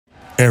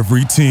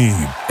Every team,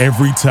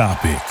 every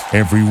topic,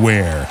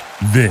 everywhere.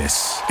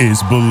 This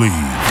is Believe.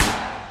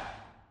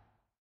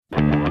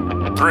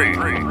 3,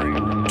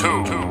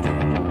 2,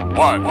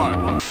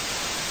 1.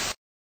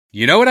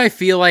 You know what I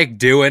feel like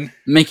doing?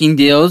 Making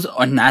deals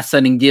or not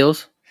setting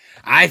deals?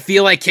 I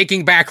feel like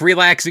kicking back,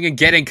 relaxing, and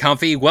getting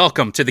comfy.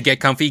 Welcome to the Get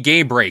Comfy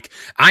Game Break.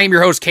 I am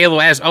your host, Kalo,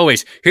 as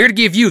always, here to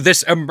give you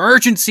this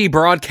emergency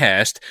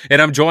broadcast,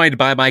 and I'm joined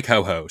by my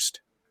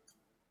co-host.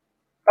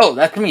 Oh,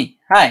 that's me.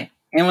 Hi.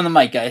 And on the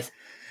mic, guys.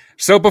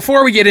 So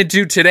before we get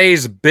into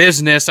today's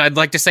business, I'd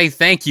like to say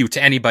thank you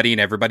to anybody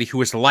and everybody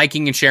who is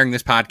liking and sharing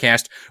this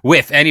podcast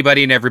with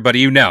anybody and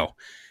everybody you know.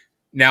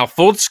 Now,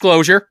 full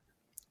disclosure,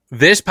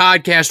 this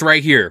podcast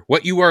right here,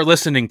 what you are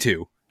listening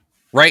to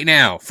right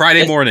now,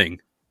 Friday morning.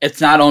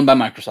 It's not owned by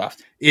Microsoft.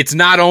 It's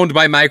not owned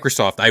by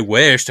Microsoft. I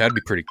wish. That'd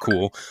be pretty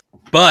cool.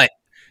 But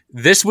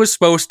this was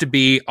supposed to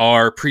be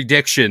our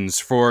predictions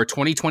for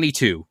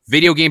 2022.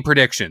 Video game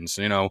predictions,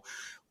 you know,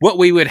 what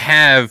we would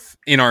have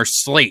in our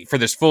slate for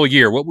this full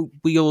year, what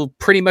we'll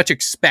pretty much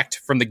expect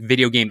from the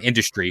video game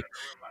industry.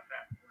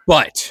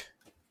 But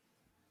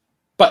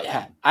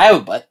I have a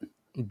but.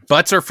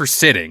 Butts are for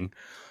sitting.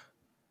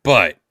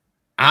 But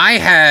I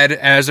had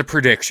as a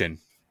prediction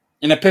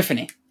An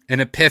epiphany.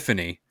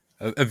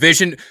 A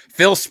vision.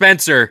 Phil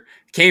Spencer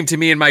came to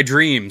me in my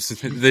dreams.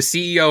 The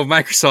CEO of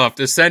Microsoft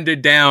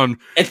ascended down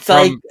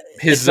from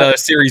his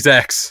Series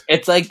X.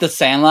 It's like the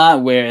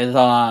Sandlot where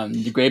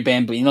the Great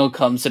Bambino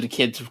comes to the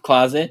kid's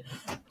closet,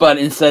 but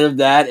instead of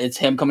that, it's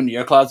him coming to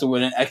your closet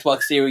with an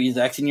Xbox Series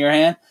X in your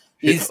hand.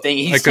 He's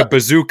like a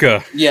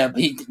bazooka. Yeah,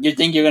 but you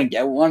think you're going to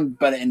get one,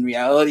 but in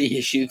reality,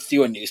 he shoots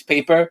you a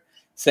newspaper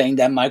saying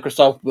that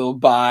Microsoft will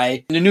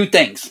buy the new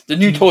things, the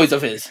new toys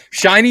of his.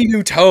 Shiny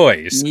new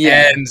toys.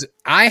 Yeah. And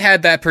I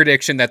had that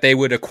prediction that they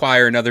would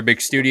acquire another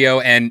big studio,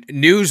 and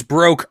news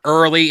broke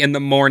early in the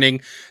morning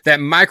that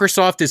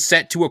Microsoft is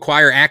set to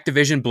acquire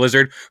Activision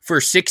Blizzard for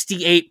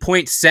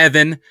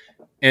 $68.7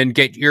 and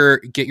get your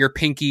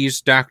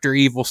pinkies, Dr.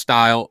 Evil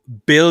style,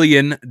 $1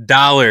 billion.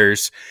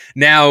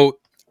 Now,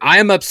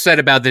 I'm upset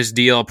about this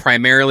deal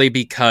primarily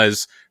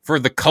because for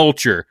the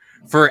culture,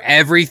 for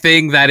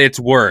everything that it's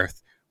worth,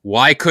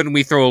 why couldn't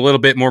we throw a little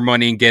bit more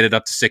money and get it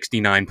up to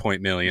 69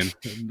 million?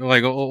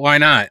 Like, why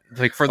not?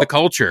 Like, for the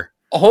culture.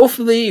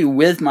 Hopefully,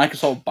 with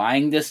Microsoft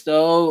buying this,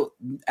 though,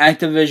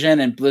 Activision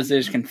and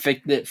Blizzard can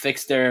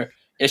fix their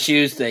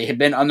issues. They have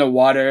been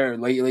underwater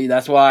lately.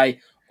 That's why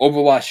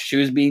Overwatch 2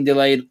 is being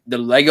delayed. The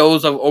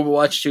Legos of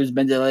Overwatch 2 has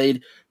been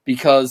delayed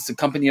because the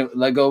company of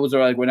Legos are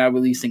like, we're not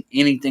releasing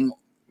anything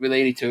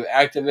related to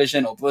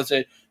Activision or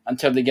Blizzard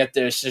until they get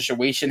their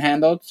situation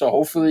handled. So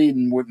hopefully,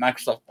 with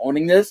Microsoft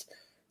owning this,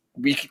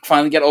 we can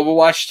finally get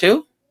Overwatch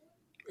 2?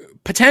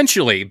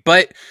 Potentially,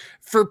 but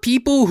for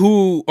people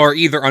who are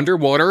either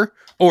underwater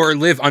or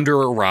live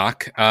under a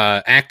rock,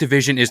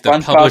 Activision is the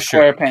publisher.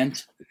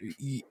 SquarePants.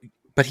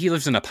 But he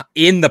lives in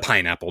the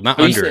pineapple, not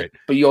under it.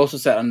 But you also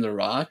said under a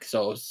rock,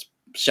 so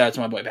shout out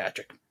to my boy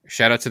Patrick.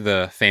 Shout out to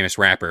the famous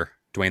rapper,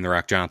 Dwayne "The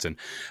Rock" Johnson.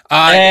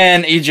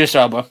 And Idris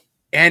Elba.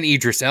 And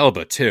Idris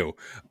Elba, too.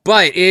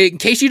 But in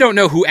case you don't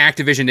know who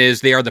Activision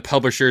is, they are the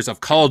publishers of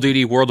Call of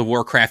Duty, World of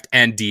Warcraft,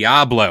 and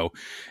Diablo.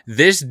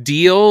 This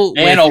deal...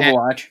 And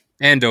Overwatch.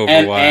 And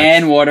Overwatch.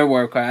 And World of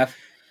Warcraft.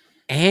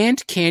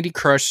 And Candy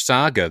Crush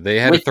Saga. They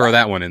had to throw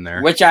that one in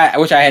there. Which I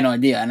had no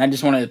idea, and I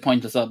just wanted to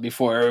point this out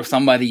before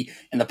somebody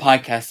in the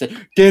podcast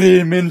said, they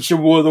didn't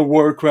mention World of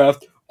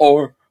Warcraft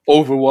or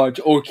Overwatch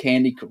or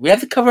Candy Crush. We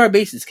have to cover our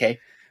bases, Kay.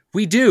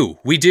 We do.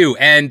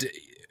 And...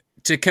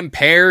 to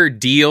compare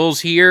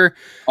deals here,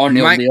 or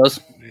no deals,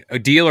 a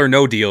deal or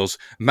no deals,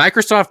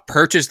 Microsoft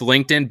purchased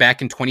LinkedIn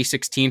back in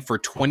 2016 for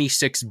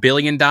 $26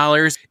 billion.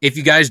 If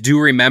you guys do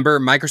remember,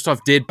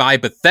 Microsoft did buy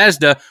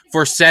Bethesda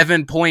for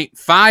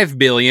 $7.5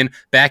 billion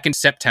back in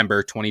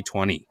September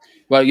 2020.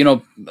 Well, you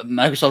know,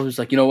 Microsoft was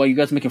like, you know what, you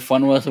guys are making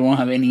fun of us, we don't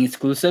have any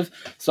exclusive,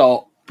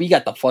 so we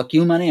got the fuck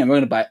you money, and we're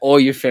going to buy all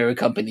your favorite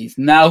companies.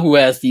 Now who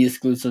has the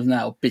exclusives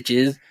now,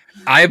 bitches?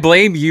 I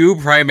blame you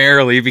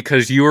primarily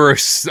because you were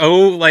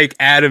so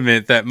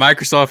adamant that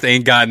Microsoft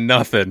ain't got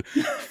nothing.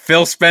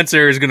 Phil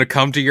Spencer is going to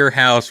come to your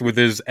house with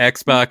his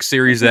Xbox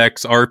Series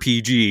X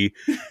RPG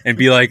and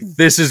be like,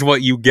 this is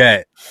what you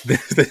get.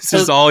 This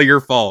is all your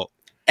fault.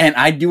 And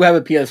I do have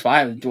a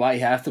PS5. Do I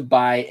have to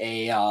buy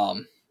a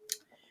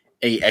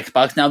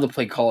Xbox now to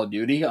play Call of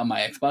Duty on my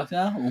Xbox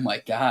now? Oh my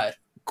God.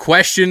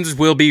 Questions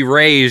will be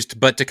raised,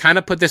 but to kind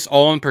of put this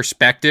all in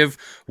perspective,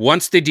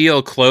 once the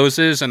deal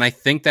closes, and I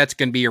think that's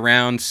going to be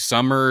around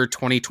summer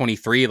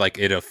 2023, like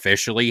it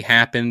officially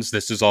happens,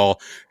 this is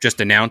all just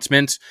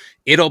announcements,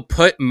 it'll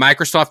put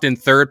Microsoft in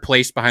third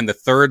place behind the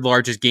third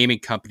largest gaming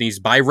companies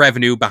by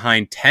revenue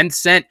behind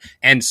Tencent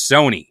and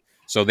Sony.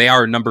 So they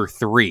are number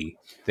 3.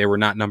 They were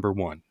not number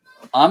 1.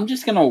 I'm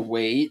just going to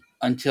wait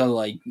until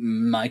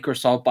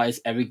Microsoft buys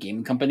every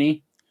gaming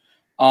company.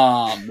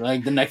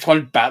 The next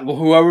one,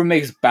 whoever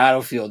makes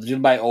Battlefield is gonna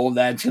buy all of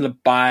that. It's gonna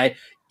buy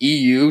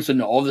EU, so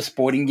all the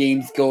sporting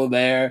games go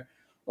there.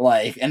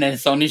 And then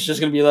Sony's just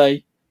gonna be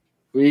like,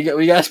 we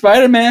got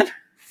Spider-Man.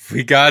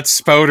 We got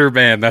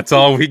Spoderman. That's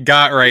all we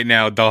got right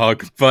now,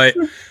 dog. But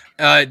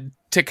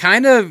to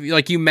kind of,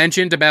 like you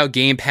mentioned about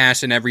Game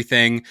Pass and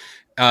everything,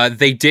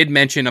 they did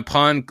mention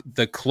upon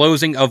the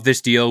closing of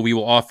this deal, we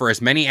will offer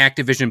as many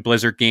Activision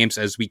Blizzard games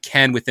as we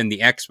can within the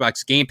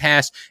Xbox Game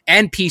Pass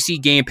and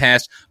PC Game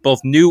Pass, both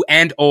new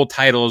and old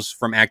titles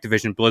from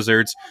Activision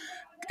Blizzard's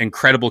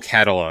incredible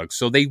catalog.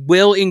 So they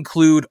will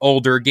include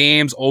older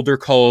games, older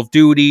Call of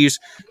Duties,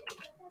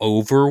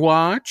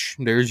 Overwatch.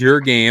 There's your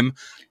game.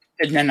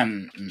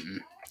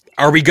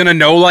 Are we going to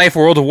no life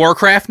World of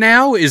Warcraft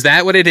now? Is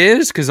that what it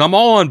is? Because I'm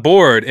all on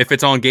board if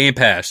it's on Game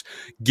Pass.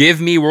 Give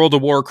me World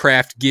of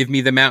Warcraft. Give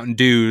me the Mountain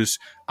Dews.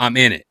 I'm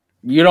in it.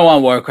 You don't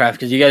want Warcraft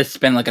because you guys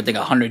spend like I think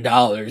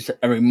 $100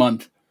 every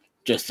month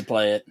just to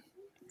play it.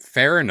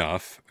 Fair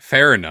enough.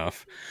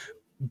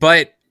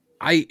 But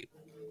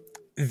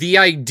the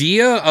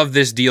idea of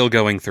this deal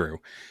going through,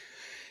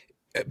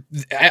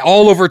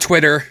 all over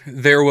Twitter,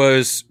 there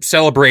was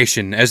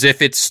celebration as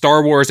if it's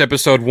Star Wars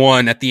Episode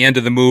 1 at the end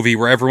of the movie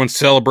where everyone's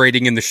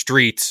celebrating in the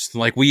streets.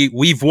 Like,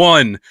 we've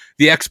won.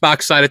 The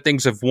Xbox side of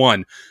things have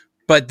won.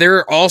 But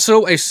there's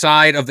also a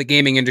side of the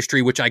gaming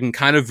industry, which I can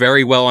kind of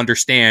very well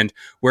understand,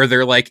 where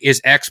they're like, is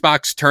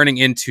Xbox turning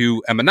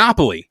into a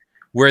monopoly?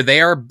 Where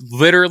they are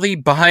literally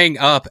buying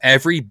up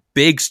every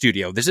big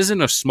studio. This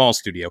isn't a small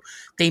studio.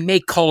 They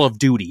make Call of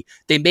Duty.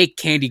 They make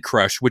Candy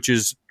Crush, which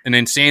is an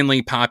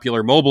insanely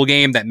popular mobile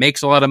game that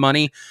makes a lot of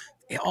money.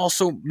 They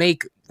also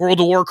make World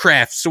of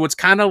Warcraft. So it's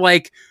kind of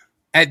like,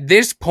 at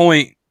this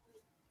point,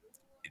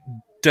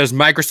 does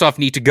Microsoft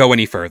need to go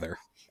any further?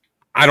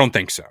 I don't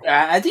think so.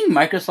 Let's be real,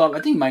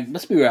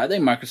 I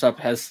think Microsoft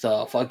has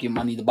fucking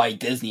money to buy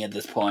Disney at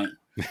this point.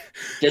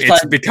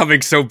 It's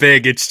becoming so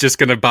big, it's just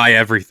going to buy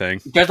everything.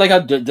 Just like how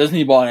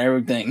Disney bought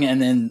everything, and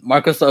then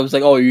Microsoft was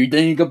like, oh, you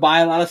think you could buy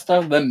a lot of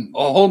stuff? Then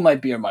a whole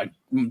might be my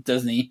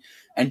Disney,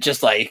 and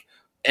just like,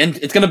 and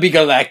it's going to be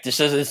Galactus,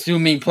 just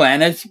assuming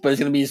planets, but it's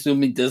going to be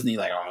assuming Disney,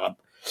 like,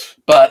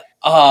 But,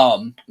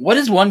 what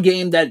is one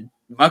game that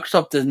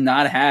Microsoft does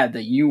not have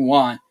that you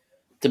want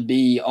to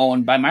be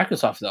owned by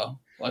Microsoft, though?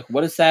 Like,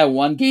 what is that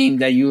one game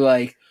that you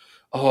like,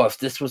 oh, if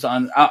this was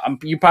on,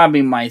 you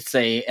probably might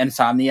say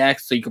Insomniac,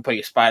 so you could play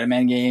a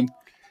Spider-Man game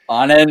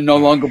on it, no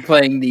longer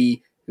playing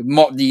the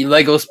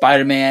Lego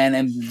Spider-Man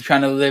and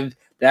trying to live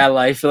that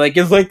life. Like,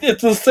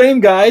 it's the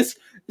same, guys.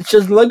 It's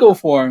just Lego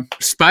form.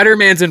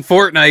 Spider-Man's in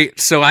Fortnite,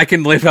 so I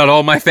can live out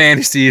all my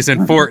fantasies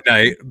in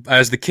Fortnite,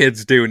 as the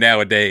kids do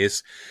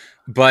nowadays.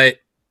 But,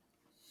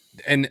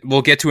 and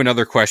we'll get to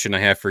another question I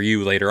have for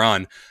you later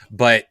on,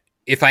 but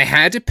if I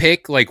had to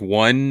pick, like,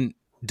 one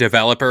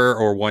developer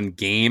or one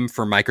game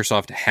for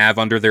Microsoft to have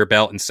under their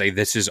belt and say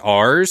this is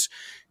ours,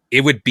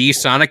 it would be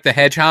Sonic the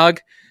Hedgehog,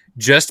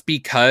 just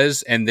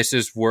because, and this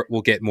is what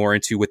we'll get more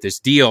into with this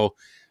deal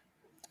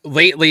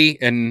lately,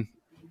 and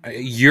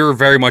you're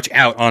very much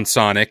out on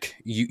Sonic.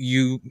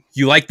 You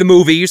like the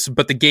movies,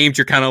 but the games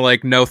you're kind of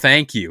like, no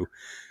thank you.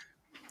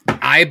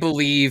 I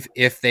believe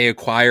if they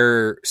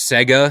acquire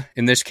Sega,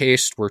 in this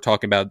case we're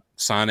talking about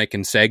Sonic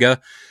and Sega,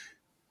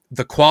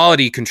 the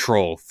quality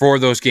control for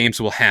those games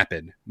will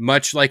happen.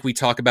 Much like we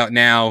talk about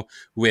now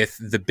with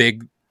the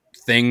big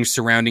things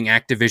surrounding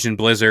Activision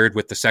Blizzard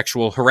with the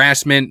sexual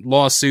harassment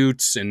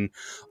lawsuits and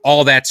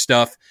all that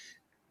stuff.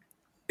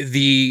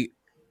 The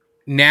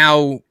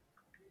now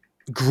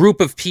group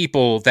of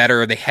people that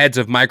are the heads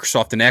of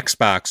Microsoft and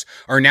Xbox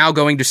are now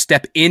going to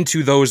step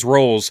into those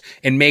roles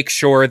and make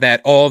sure that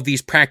all of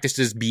these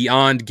practices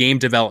beyond game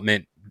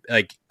development,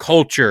 like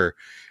culture,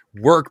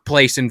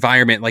 workplace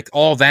environment, like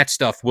all that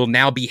stuff will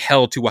now be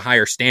held to a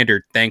higher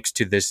standard thanks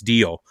to this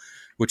deal,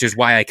 which is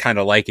why I kind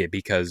of like it,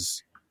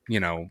 because, you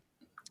know,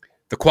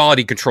 the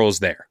quality control's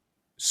there.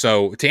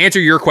 So to answer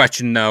your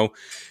question, though,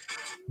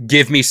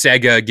 give me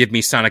Sega, give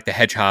me Sonic the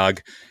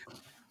Hedgehog.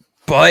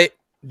 But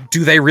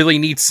do they really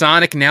need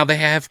Sonic? Now they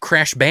have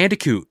Crash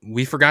Bandicoot.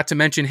 We forgot to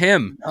mention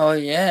him. Oh,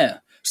 yeah.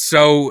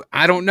 So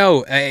I don't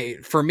know.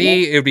 For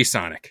me, it would be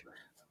Sonic.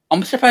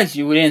 I'm surprised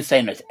you didn't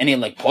say any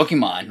like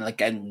Pokemon. Like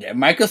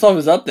Microsoft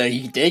is up there.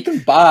 They can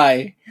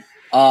buy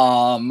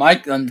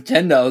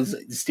Nintendo's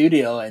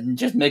studio and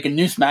just make a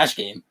new Smash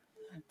game.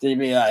 To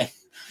be like,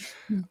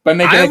 but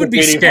make it I like would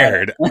be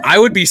scared. I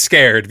would be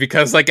scared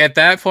because, like, at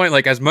that point,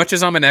 like, as much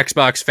as I'm an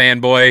Xbox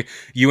fanboy,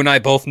 you and I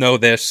both know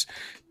this.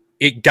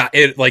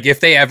 Like, if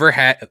they ever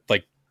had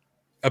like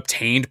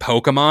obtained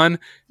Pokemon,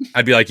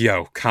 I'd be like,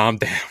 yo, calm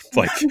down.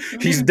 Like,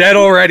 he's dead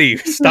already.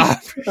 Stop.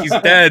 He's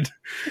dead.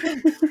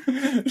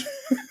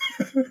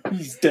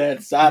 He's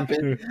dead. Stop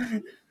it.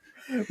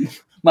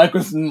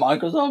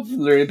 Microsoft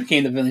literally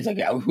became the villain. He's like,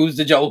 yeah, who's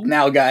the joke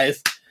now,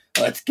 guys?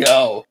 Let's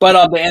go. But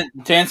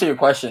to answer your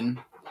question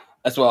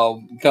as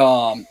well,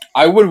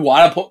 I would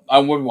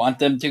want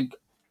them to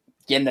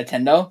get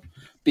Nintendo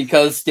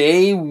because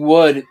they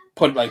would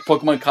put like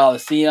Pokemon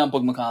Coliseum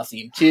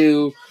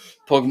 2,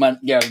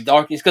 Pokemon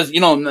Darkness, because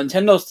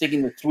Nintendo's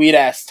taking the sweet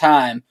ass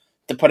time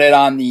to put it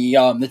on the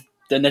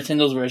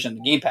Nintendo's version of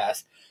the Game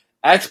Pass.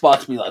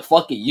 Xbox be like,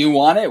 fuck it, you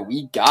want it?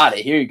 We got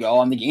it. Here you go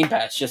on the Game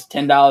Pass, just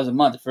 $10 a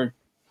month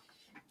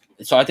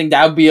So I think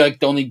that would be like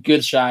the only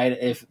good side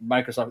if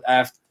Microsoft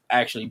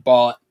actually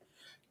bought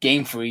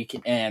Game Freak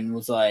and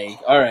was like,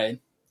 all right,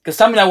 because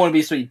something I want to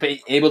be sweet,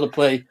 able to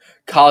play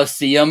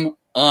Coliseum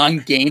on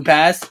Game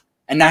Pass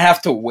and not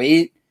have to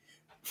wait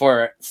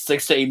for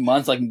 6 to 8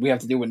 months like we have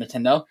to do with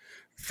Nintendo.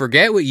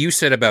 Forget what you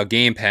said about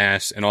Game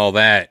Pass and all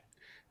that.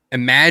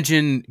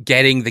 Imagine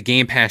getting the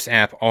Game Pass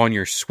app on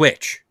your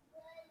Switch.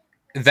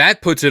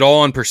 That puts it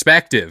all in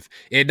perspective.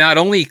 It not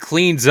only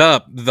cleans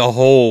up the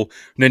whole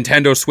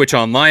Nintendo Switch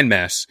Online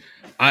mess.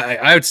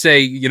 I would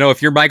say,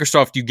 if you're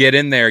Microsoft, you get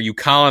in there, you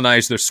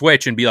colonize the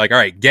Switch and be like, all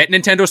right, get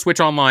Nintendo Switch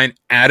Online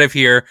out of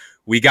here.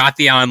 We got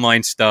the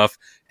online stuff,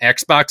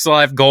 Xbox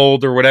Live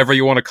Gold or whatever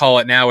you want to call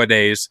it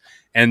nowadays.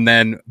 And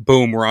then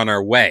boom, we're on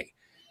our way.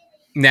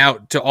 Now,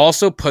 to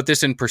also put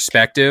this in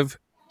perspective,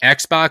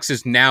 Xbox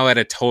is now at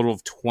a total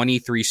of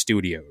 23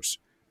 studios.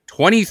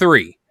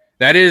 23.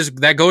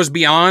 That goes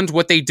beyond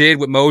what they did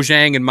with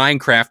Mojang and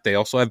Minecraft. They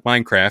also have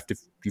Minecraft, if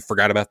you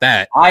forgot about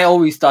that. I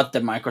always thought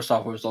that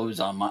Microsoft was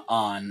always on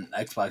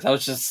Xbox. I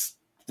was just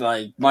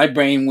like, my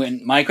brain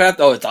went, Minecraft?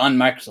 Oh, it's on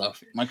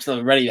Microsoft. Microsoft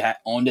already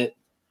owned it.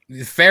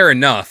 Fair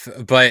enough,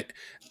 but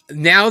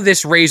now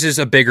this raises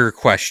a bigger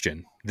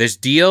question. This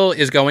deal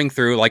is going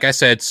through, like I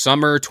said,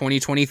 summer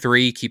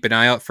 2023. Keep an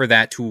eye out for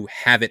that to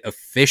have it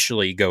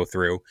officially go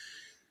through.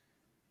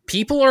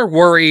 People are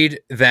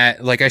worried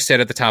that, like I said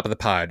at the top of the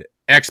pod,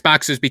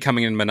 Xbox is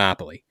becoming a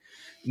monopoly.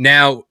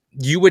 Now,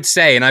 you would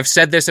say, and I've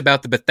said this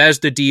about the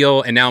Bethesda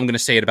deal, and now I'm going to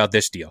say it about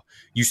this deal.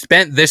 You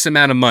spent this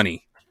amount of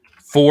money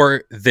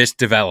for this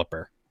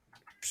developer.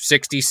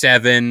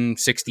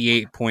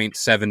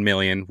 68.7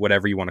 million,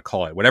 whatever you want to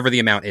call it, whatever the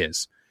amount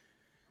is.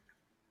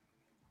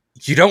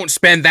 You don't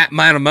spend that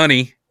amount of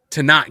money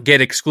to not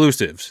get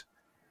exclusives.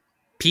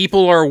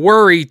 People are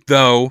worried,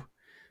 though,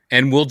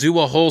 and we'll do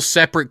a whole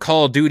separate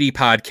Call of Duty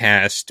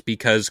podcast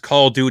because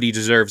Call of Duty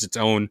deserves its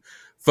own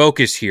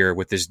focus here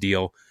with this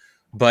deal.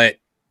 But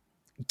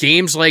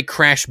games like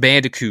Crash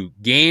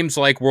Bandicoot, games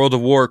like World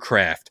of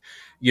Warcraft,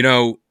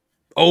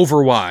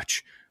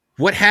 Overwatch,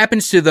 what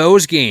happens to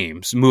those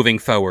games moving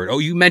forward? Oh,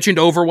 you mentioned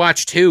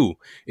Overwatch 2.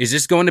 Is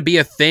this going to be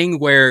a thing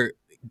where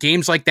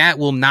games like that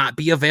will not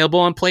be available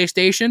on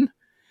PlayStation?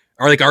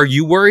 Are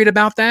you worried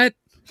about that?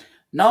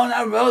 No,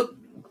 not really.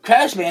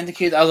 Crash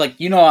Bandicoot, I was like,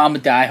 I'm a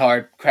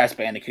diehard Crash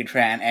Bandicoot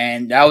fan,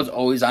 and that was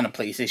always on a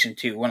PlayStation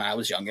 2 when I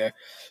was younger.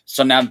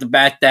 So now the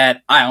fact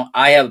that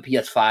I have a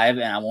PS5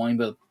 and I'm only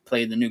able to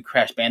play the new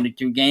Crash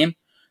Bandicoot game,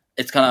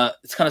 it's kind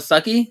of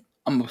sucky.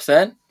 I'm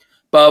upset.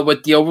 But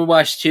with the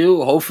Overwatch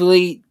 2,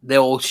 hopefully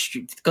they'll,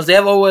 because they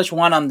have Overwatch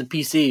 1 on the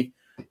PC.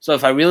 So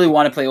if I really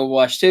want to play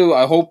Overwatch 2,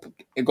 I hope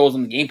it goes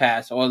on the Game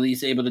Pass, or at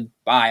least able to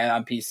buy it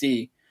on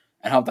PC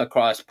and help that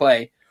cross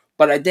play.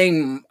 But I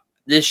think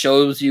this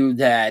shows you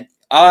that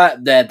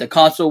the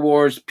console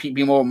wars,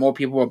 more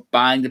people are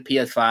buying the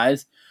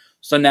PS5s.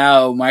 So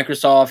now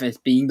Microsoft is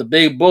being the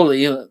big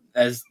bully,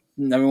 as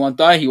everyone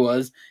thought he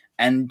was,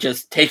 and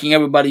just taking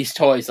everybody's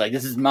toys. Like,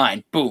 this is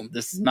mine. Boom.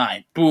 This is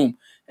mine. Boom.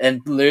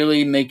 And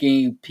literally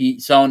making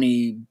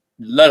Sony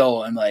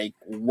little and like,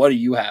 what do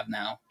you have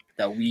now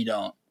that we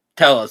don't?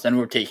 Tell us, and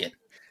we'll take it.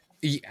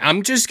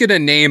 I'm just going to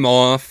name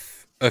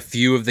off a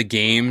few of the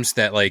games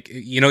that,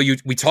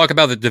 we talk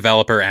about the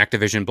developer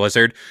Activision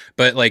Blizzard,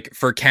 but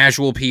for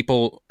casual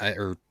people,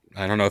 or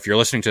I don't know if you're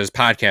listening to this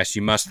podcast,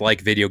 you must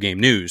like video game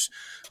news,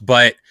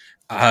 but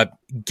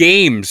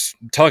games,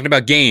 talking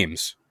about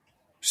games,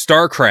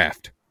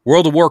 StarCraft,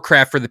 World of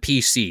Warcraft for the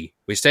PC.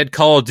 We said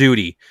Call of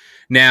Duty.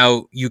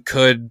 Now, you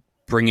could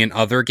bring in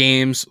other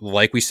games,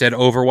 like we said,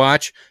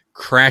 Overwatch,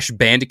 Crash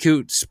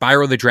Bandicoot,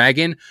 Spyro the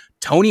Dragon,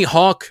 Tony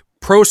Hawk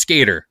Pro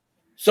Skater.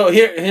 So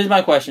here's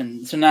my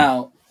question. So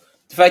now,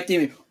 the fact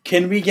that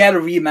can we get a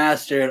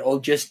remastered or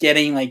just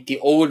getting the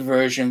old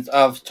versions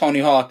of Tony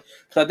Hawk?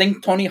 Because I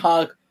think Tony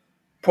Hawk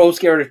Pro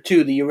Skater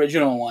 2, the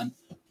original one,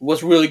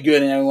 was really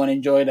good and everyone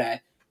enjoyed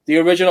that. The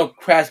original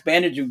Crash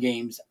Bandicoot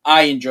games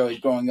I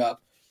enjoyed growing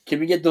up. Can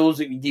we get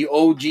the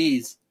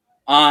OGs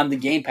on the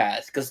Game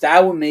Pass? Because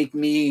that would make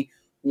me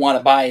want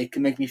to buy it. It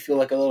could make me feel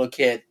like a little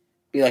kid.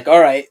 Be like, all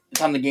right, it's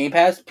on the Game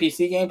Pass,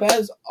 PC Game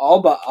Pass.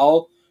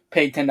 I'll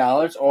pay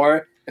 $10.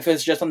 Or if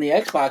it's just on the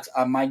Xbox,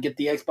 I might get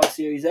the Xbox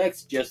Series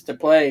X just to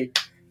play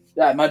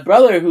that. My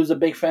brother, who's a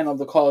big fan of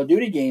the Call of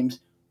Duty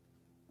games,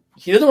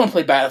 he doesn't want to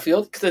play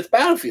Battlefield because it's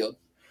Battlefield.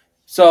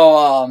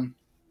 So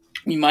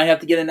we might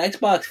have to get an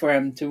Xbox for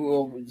him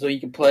so he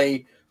can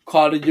play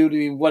Call of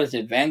Duty. What is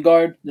it?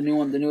 Vanguard, the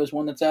newest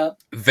one that's out.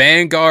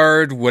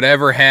 Vanguard,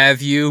 whatever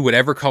have you,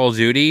 whatever Call of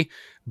Duty.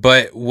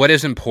 But what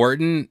is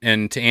important,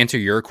 and to answer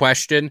your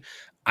question,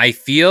 I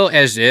feel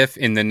as if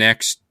in the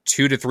next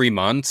 2 to 3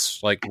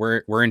 months,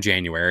 we're in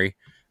January,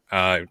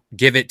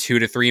 give it 2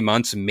 to 3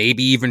 months,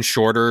 maybe even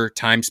shorter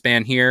time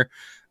span here,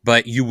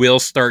 but you will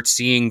start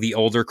seeing the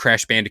older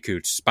Crash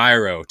Bandicoots,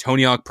 Spyro,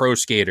 Tony Hawk Pro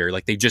Skater,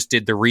 like they just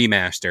did the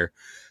remaster.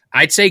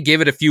 I'd say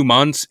give it a few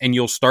months and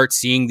you'll start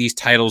seeing these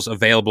titles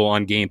available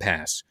on Game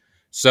Pass.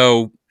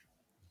 So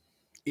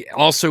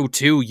also,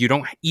 too, you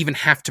don't even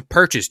have to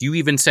purchase. You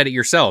even said it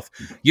yourself.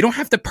 You don't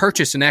have to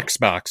purchase an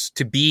Xbox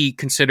to be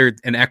considered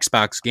an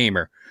Xbox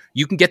gamer.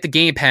 You can get the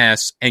Game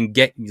Pass and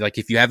get, like,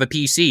 if you have a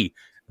PC,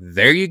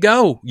 there you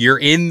go. You're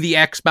in the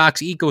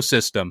Xbox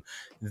ecosystem.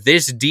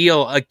 This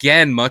deal,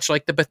 again, much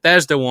like the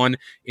Bethesda one,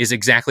 is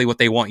exactly what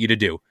they want you to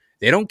do.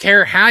 They don't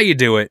care how you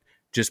do it.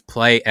 Just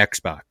play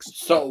Xbox.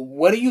 So,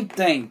 what do you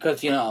think?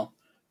 Because,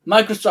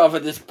 Microsoft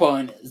at this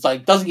point is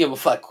like doesn't give a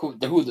fuck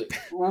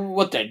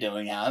what they're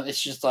doing now.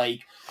 It's just like,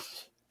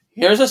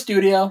 here's a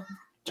studio,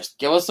 just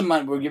give us some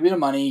money. We'll give you the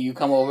money. You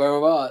come over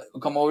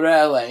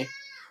to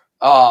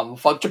LA.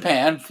 Fuck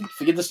Japan.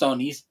 Forget the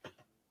Sonys.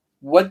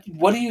 What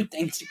do you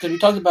think? Because we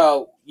talked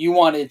about you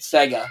wanted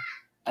Sega,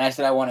 and I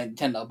said I wanted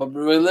Nintendo. But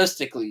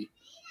realistically,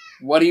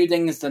 what do you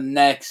think is the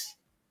next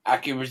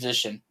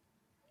acquisition?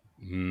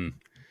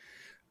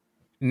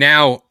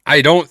 Now,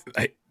 I don't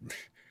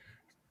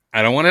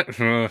want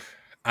to.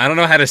 I don't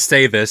know how to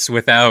say this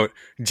without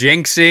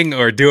jinxing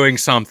or doing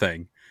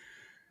something.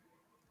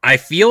 I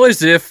feel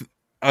as if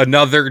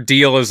another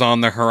deal is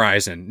on the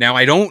horizon. Now,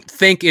 I don't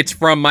think it's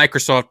from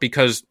Microsoft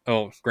because,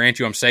 grant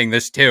you, I'm saying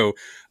this too.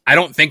 I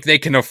don't think they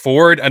can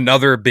afford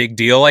another big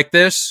deal like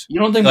this. You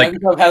don't think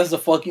Microsoft has the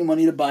fucking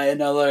money to buy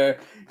another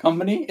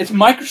company? It's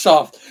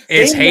Microsoft.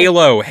 It's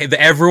Halo.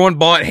 Everyone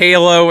bought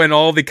Halo and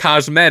all the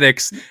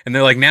cosmetics, and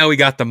they're like, now we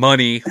got the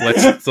money.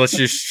 Let's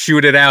just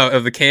shoot it out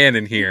of the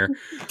cannon here.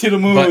 To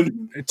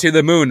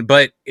the moon.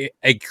 But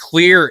a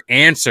clear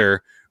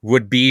answer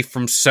would be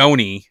from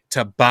Sony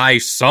to buy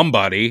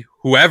somebody,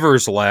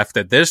 whoever's left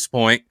at this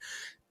point.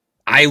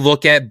 I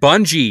look at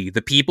Bungie,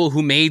 the people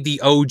who made the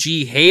OG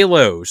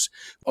Halos.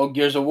 Oh,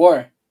 Gears of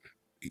War.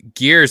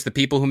 Gears, the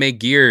people who made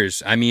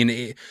Gears. I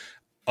mean,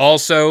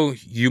 also,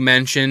 you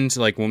mentioned,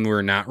 like, when we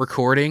were not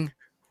recording,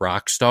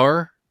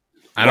 Rockstar.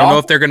 I don't know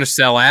if they're going to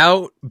sell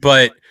out,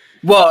 but...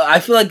 Well, I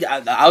feel like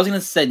I was going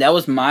to say that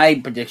was my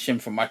prediction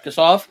for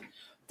Microsoft,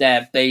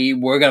 that they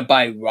were going to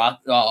buy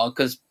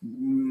because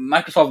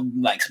Microsoft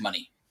likes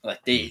money.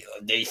 Like, they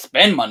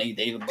spend money.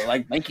 They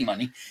like making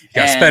money. You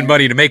got to spend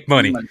money to make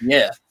money.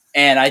 Yeah.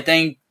 And I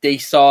think they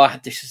saw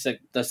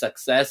the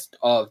success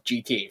of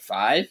GTA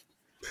 5.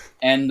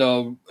 And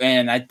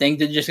I think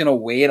they're just gonna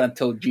wait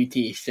until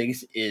GTA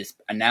 6 is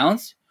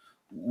announced.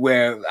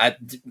 Where at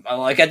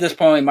this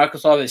point,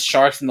 Microsoft is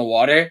sharks in the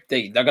water.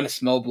 They're gonna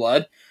smell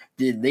blood.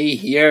 Did they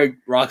hear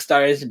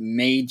Rockstar's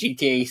made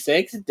GTA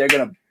 6? They're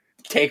gonna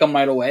take them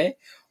right away.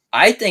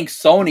 I think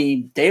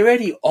Sony, they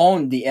already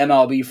own the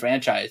MLB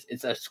franchise.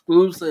 It's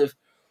exclusive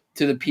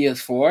to the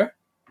PS4.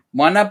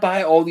 Why not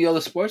buy all the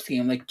other sports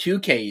games like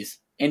 2Ks,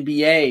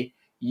 NBA,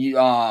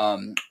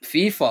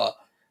 FIFA?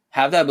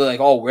 Have that be like,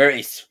 we're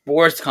a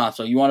sports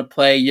console. You want to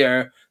play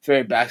your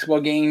favorite basketball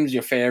games,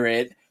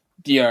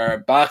 your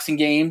boxing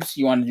games,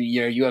 you want to do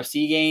your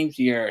UFC games,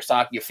 your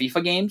soccer, your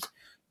FIFA games,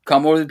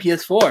 come over to the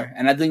PS4.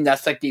 And I think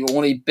that's like the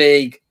only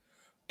big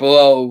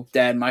blow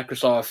that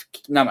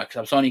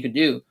Sony could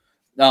do,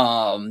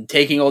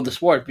 taking over the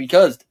sport,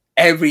 because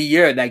every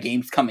year that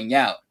game's coming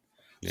out.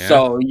 Yeah.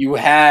 So you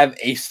have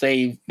a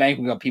safe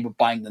bank of people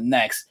buying the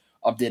next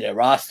updated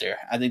roster.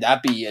 I think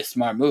that'd be a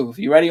smart move.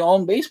 You already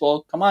own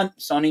baseball. Come on,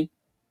 Sony.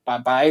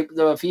 Buy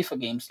the FIFA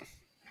games.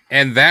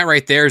 And that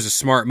right there is a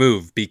smart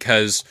move,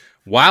 because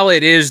while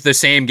it is the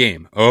same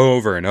game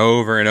over and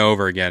over and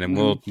over again,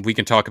 and we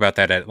can talk about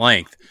that at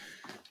length,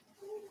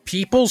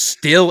 people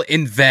still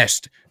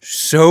invest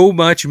so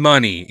much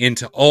money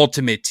into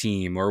Ultimate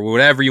Team or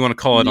whatever you want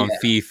to call it on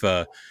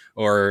FIFA.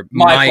 Or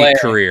my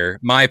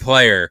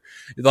player.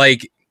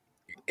 Like,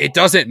 it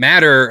doesn't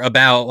matter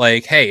about,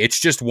 like, hey, it's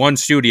just one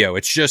studio.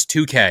 It's just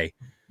 2K.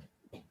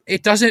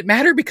 It doesn't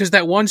matter, because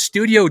that one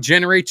studio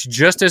generates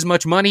just as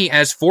much money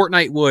as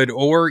Fortnite would,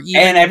 or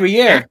even every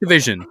year.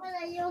 Activision.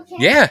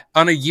 Yeah,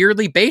 on a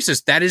yearly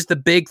basis. That is the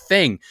big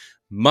thing.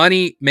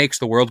 Money makes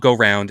the world go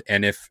round,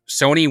 and if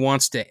Sony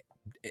wants to...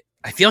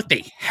 I feel like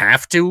they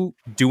have to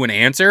do an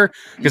answer,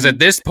 because at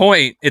this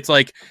point, it's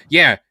like,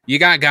 yeah, you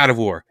got God of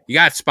War, you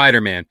got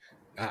Spider-Man.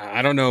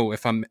 I don't know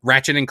if I'm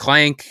Ratchet and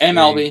Clank,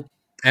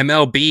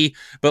 MLB,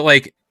 but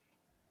like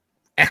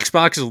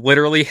Xbox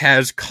literally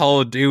has Call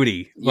of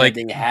Duty. Yeah, like,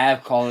 they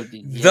have Call of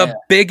Duty, the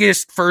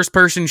biggest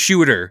first-person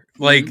shooter,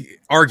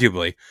 like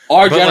arguably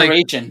our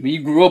generation. Like, we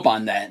grew up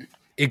on that,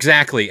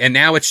 exactly, and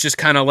now it's just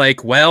kind of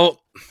like, well,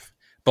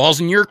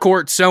 balls in your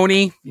court,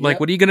 Sony. Yep. Like,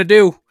 what are you gonna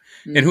do?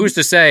 And who's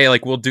to say,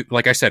 like, we'll do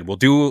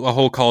a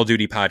whole Call of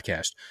Duty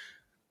podcast.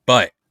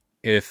 But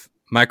if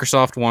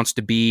Microsoft wants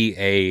to be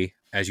a,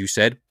 as you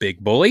said,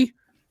 big bully,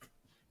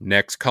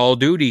 next Call of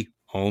Duty,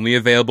 only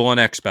available on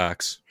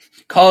Xbox.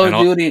 Call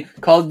of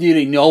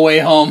Duty, No Way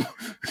Home.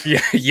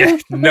 Yeah,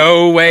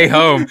 No Way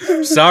Home.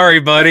 Sorry,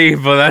 buddy,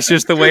 but that's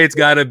just the way it's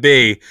got to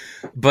be.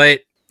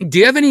 But do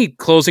you have any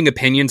closing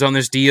opinions on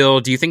this deal?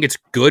 Do you think it's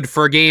good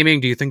for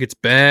gaming? Do you think it's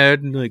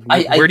bad? Like,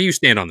 where do you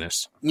stand on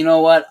this? You know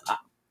what?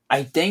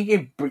 I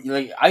think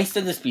I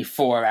said this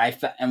before,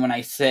 and when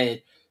I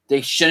said they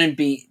shouldn't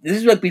be, this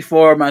is like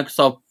before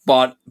Microsoft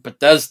bought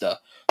Bethesda.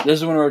 This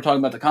is when we were talking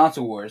about the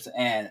console wars,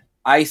 and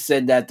I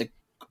said that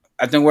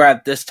I think we're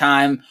at this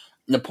time,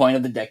 the point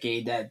of the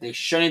decade, that there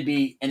shouldn't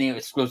be any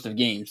exclusive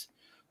games.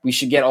 We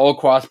should get all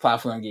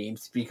cross-platform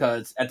games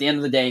because at the end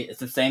of the day, it's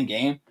the same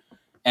game,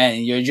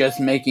 and you're just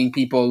making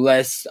people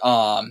less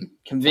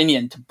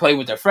convenient to play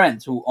with their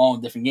friends who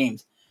own different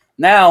games.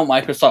 Now,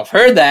 Microsoft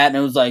heard that and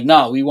it was like,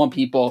 no, we want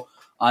people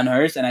on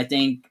hers, and I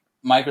think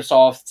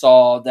Microsoft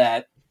saw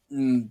that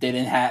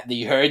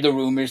they heard the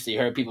rumors, they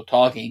heard people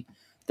talking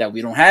that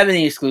we don't have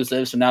any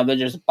exclusives, so now they're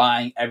just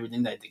buying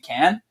everything that they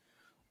can,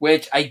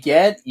 which I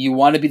get. You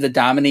want to be the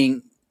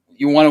dominating,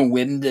 you want to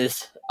win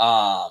this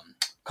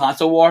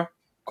console war,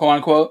 quote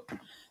unquote,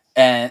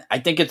 and I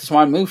think it's a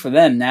smart move for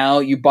them. Now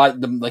you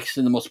bought the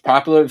most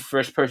popular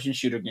first person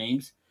shooter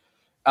games.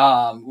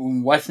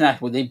 What's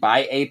next? Would they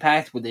buy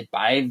Apex? Would they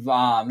buy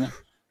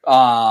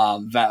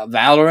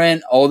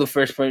Valorant? All the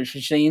first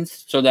person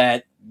scenes, so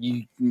that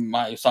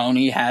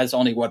Sony has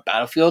only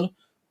Battlefield.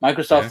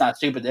 Microsoft's not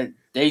stupid.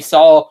 They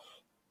saw.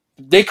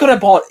 They could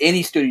have bought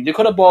any studio. They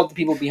could have bought the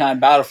people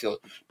behind Battlefield,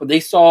 but they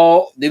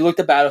looked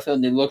at Battlefield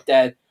and they looked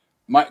at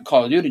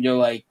Call of Duty. They're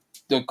like,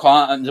 the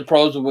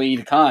pros weigh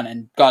the con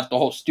and got the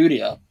whole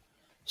studio.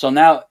 So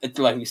now it's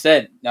like we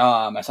said.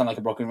 I sound like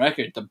a broken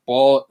record. The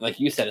ball, like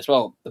you said as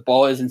well, the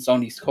ball is in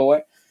Sony's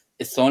court.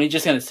 Is Sony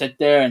just going to sit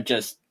there and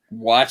just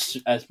watch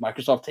as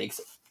Microsoft takes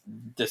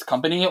this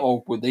company,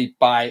 or would they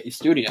buy a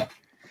studio?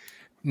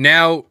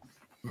 Now,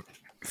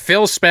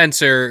 Phil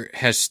Spencer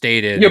has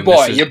stated, your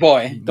boy,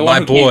 the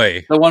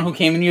one who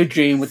came in your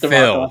dream with the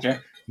Phil, rocket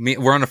launcher.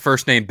 We're on a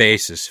first name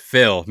basis.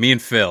 Phil, me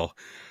and Phil,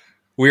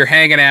 we were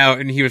hanging out,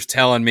 and he was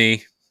telling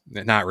me,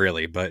 not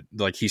really, but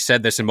like he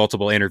said this in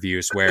multiple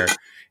interviews, where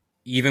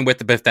even with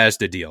the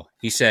Bethesda deal,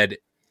 he said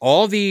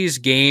all these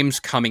games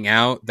coming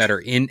out that are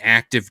in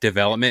active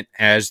development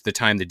as the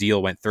time the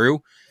deal went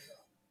through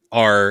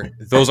are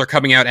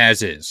coming out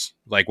as is.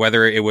 Like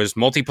whether it was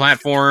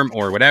multi-platform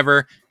or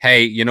whatever,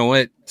 hey, you know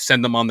what?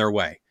 Send them on their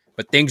way.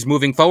 But things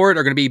moving forward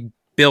are going to be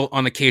built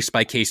on a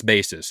case-by-case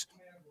basis.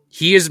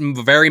 He is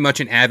very much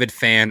an avid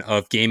fan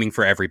of gaming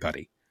for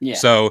everybody. Yeah.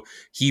 So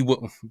he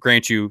will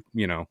grant you,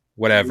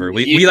 whatever.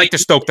 We like to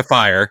stoke the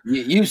fire.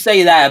 You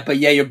say that, but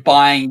yeah, you're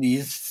buying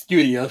these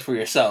studios for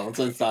yourself.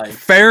 So it's like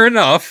fair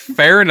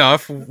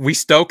enough. We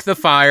stoke the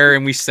fire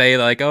and we say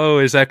like, oh,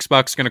 is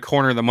Xbox going to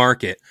corner the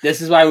market?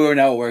 This is why we were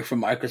not work for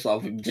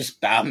Microsoft. We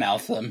just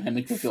badmouth them and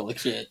make them feel like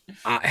shit.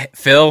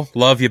 Phil,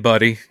 love you,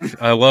 buddy.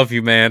 I love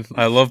you, man.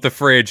 I love the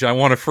fridge. I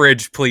want a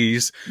fridge,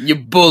 please. You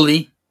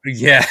bully.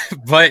 Yeah,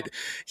 but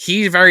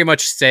he's very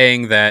much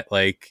saying that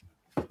like,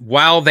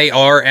 while they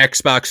are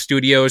Xbox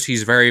studios,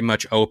 he's very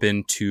much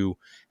open to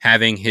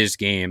having his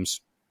games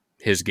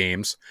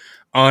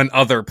on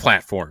other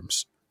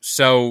platforms.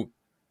 So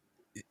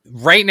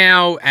right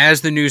now,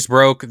 as the news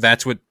broke,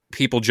 that's what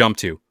people jump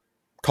to.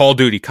 Call of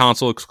Duty,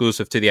 console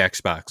exclusive to the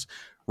Xbox.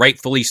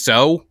 Rightfully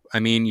so. I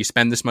mean, you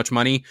spend this much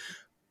money.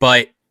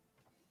 But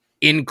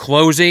in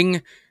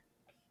closing,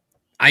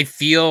 I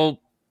feel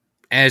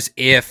as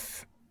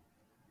if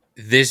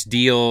this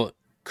deal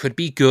could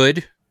be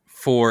good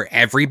for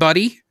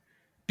everybody,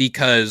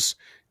 because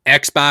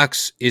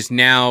Xbox is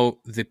now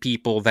the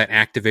people that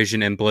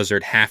Activision and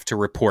Blizzard have to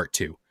report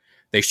to.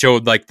 They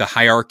showed like the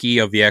hierarchy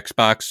of the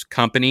Xbox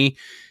company.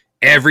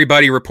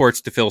 Everybody reports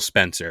to Phil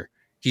Spencer.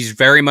 He's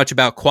very much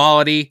about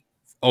quality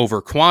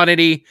over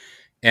quantity,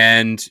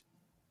 and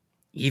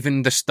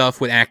even the stuff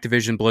with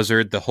Activision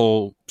Blizzard, the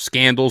whole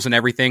scandals and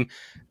everything,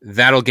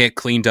 that'll get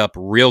cleaned up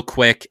real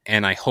quick,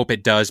 and I hope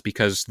it does,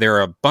 because there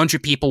are a bunch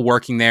of people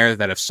working there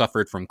that have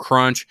suffered from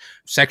crunch,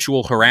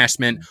 sexual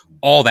harassment,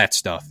 all that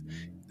stuff.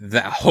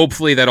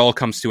 Hopefully that all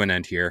comes to an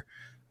end here.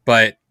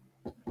 But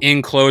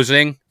in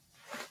closing,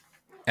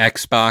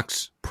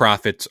 Xbox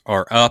profits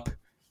are up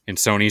and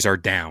Sony's are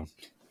down.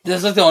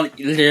 This is the only,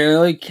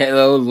 literally,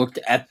 Kalo looked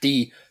at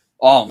the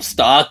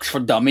stocks for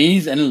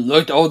dummies and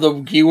looked all the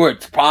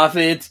keywords: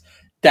 profits,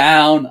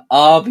 down,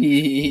 up.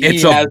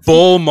 It's a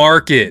bull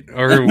market,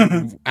 or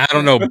I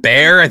don't know,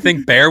 bear. I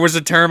think bear was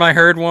a term I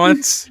heard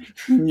once.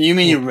 You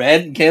mean you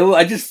read, Kalo?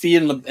 I just see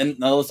in the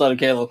other side of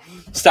Kalo,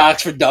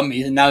 stocks for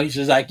dummies, and now he's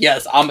just like,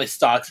 yes, I'm a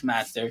stocks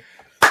master.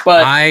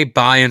 But I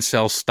buy and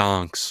sell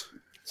stonks.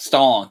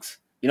 Stonks.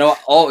 You know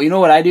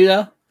what I do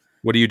though?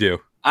 What do you do?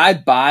 I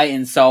buy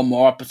and sell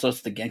more episodes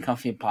of the Get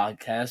Comfy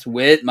podcast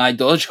with my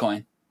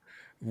Dogecoin.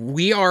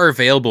 We are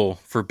available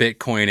for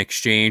Bitcoin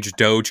exchange,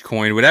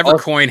 Dogecoin, whatever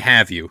coin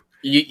have you.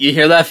 You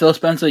hear that, Phil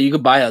Spencer? You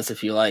could buy us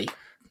if you like.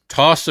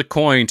 Toss a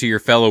coin to your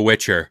fellow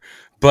Witcher.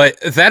 But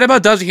that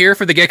about does it here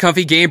for the Get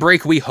Comfy Game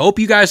Break. We hope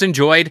you guys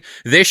enjoyed.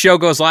 This show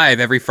goes live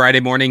every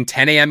Friday morning,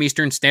 10 a.m.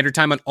 Eastern Standard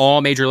Time on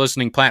all major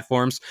listening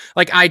platforms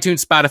like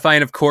iTunes, Spotify,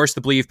 and of course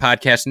the Believe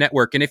Podcast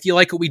Network. And if you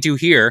like what we do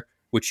here,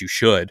 which you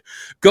should,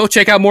 go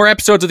check out more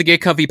episodes of the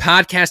Get Comfy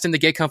Podcast and the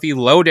Get Comfy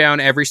Lowdown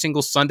every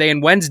single Sunday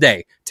and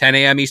Wednesday, 10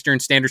 a.m. Eastern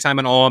Standard Time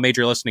on all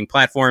major listening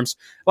platforms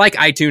like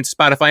iTunes,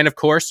 Spotify, and of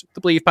course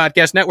the Believe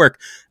Podcast Network.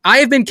 I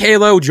have been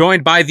Kalo,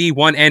 joined by the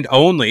one and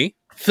only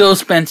Phil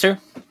Spencer.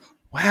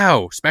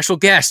 Wow, special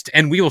guest,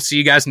 and we will see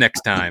you guys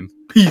next time.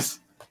 Peace.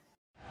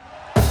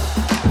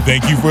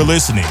 Thank you for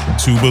listening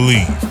to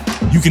Believe.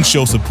 You can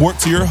show support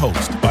to your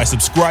host by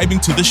subscribing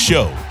to the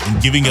show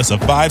and giving us a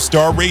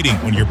 5-star rating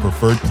on your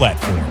preferred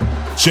platform.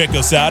 Check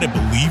us out at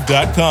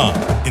Believe.com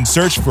and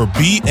search for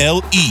BLEAV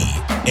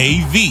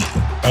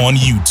on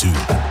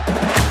YouTube.